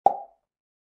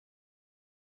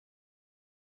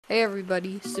Hey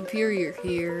everybody, Superior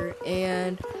here,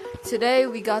 and today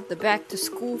we got the back to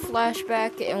school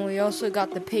flashback, and we also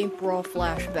got the paintbrawl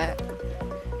flashback.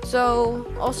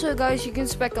 So, also guys, you can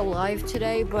expect a live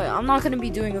today, but I'm not going to be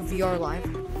doing a VR live.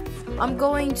 I'm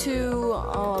going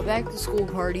to back to school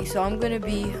party, so I'm going to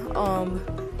be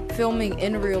filming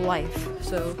in real life,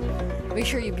 so make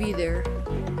sure you be there.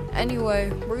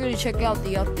 Anyway, we're going to check out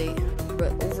the update,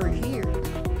 but over here,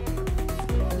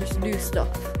 there's new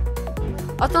stuff.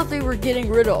 I thought they were getting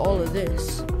rid of all of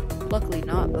this. Luckily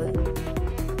not, but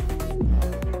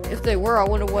if they were, I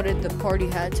would have wanted the party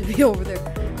hat to be over there.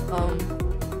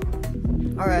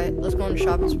 Alright, let's go on a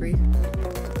shopping spree.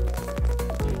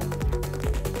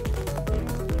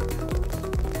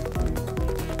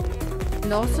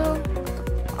 And also,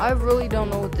 I really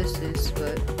don't know what this is,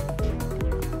 but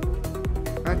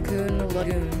Raccoon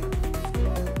Lagoon.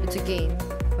 It's a game.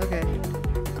 Okay.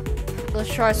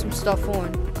 Let's try some stuff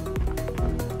on.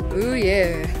 Ooh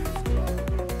yeah.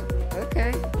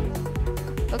 Okay.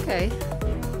 Okay.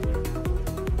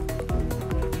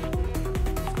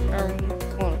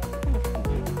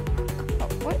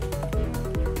 What?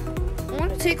 I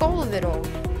want to take all of it all.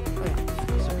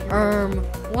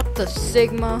 What the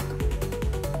Sigma?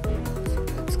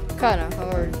 It's kind of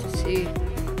hard to see.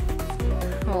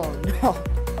 Oh no.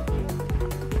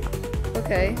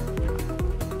 Okay.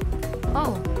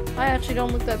 Oh, I actually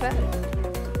don't look that bad.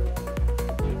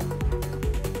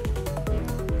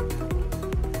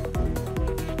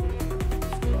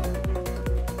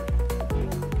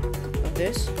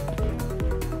 This.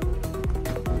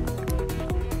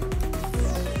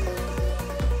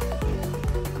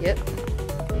 Yep.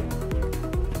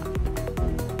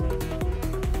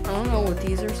 I don't know what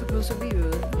these are supposed to be,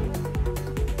 but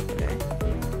okay.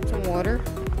 Some water.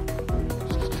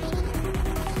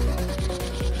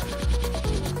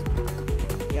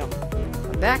 Yum.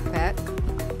 A backpack.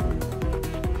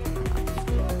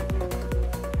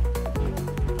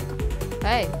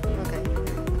 Hey.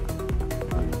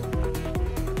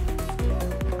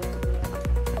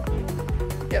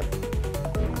 Yep.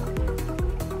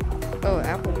 Oh,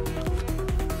 apple.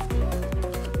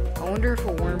 I wonder if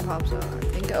a worm pops out. I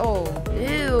think. Oh,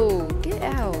 ew! Get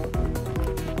out.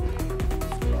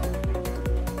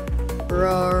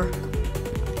 Roar.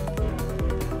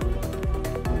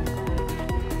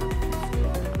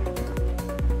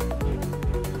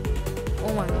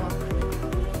 Oh my god.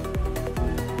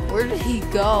 Where did he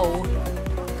go?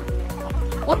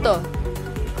 What the?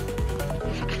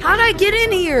 How'd I get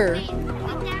in here?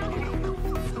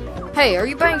 Hey, are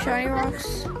you buying shiny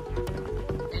rocks?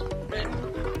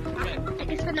 I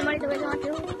can spend the money the way I want to.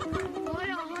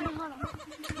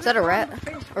 Is that a rat?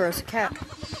 Or is it a cat?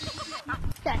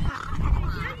 That.